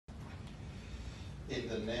In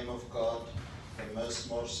the name of God, the most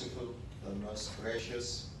merciful, the most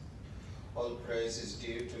gracious, all praise is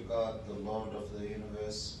due to God, the Lord of the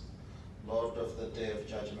universe, Lord of the day of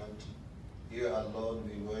judgment. You alone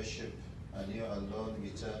we worship, and you alone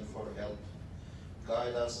we turn for help.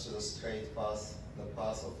 Guide us to the straight path, the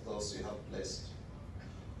path of those you have blessed.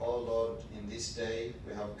 O Lord, in this day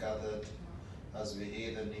we have gathered as we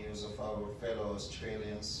hear the news of our fellow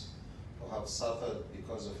Australians who have suffered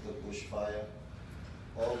because of the bushfire.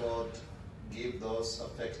 O Lord, give those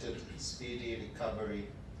affected speedy recovery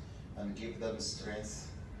and give them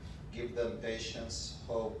strength, give them patience,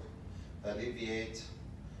 hope, alleviate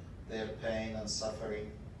their pain and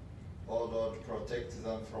suffering. O Lord, protect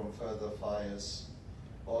them from further fires.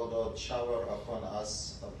 O Lord, shower upon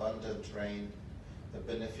us abundant rain, the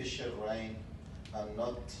beneficial rain, and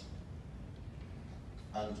not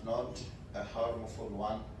a harmful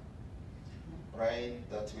one, rain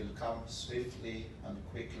that will come swiftly and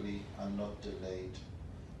quickly and not delayed.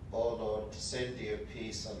 O Lord, send your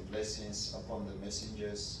peace and blessings upon the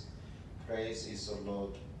messengers. Praise is the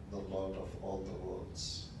Lord of all the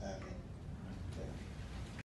worlds. Amen.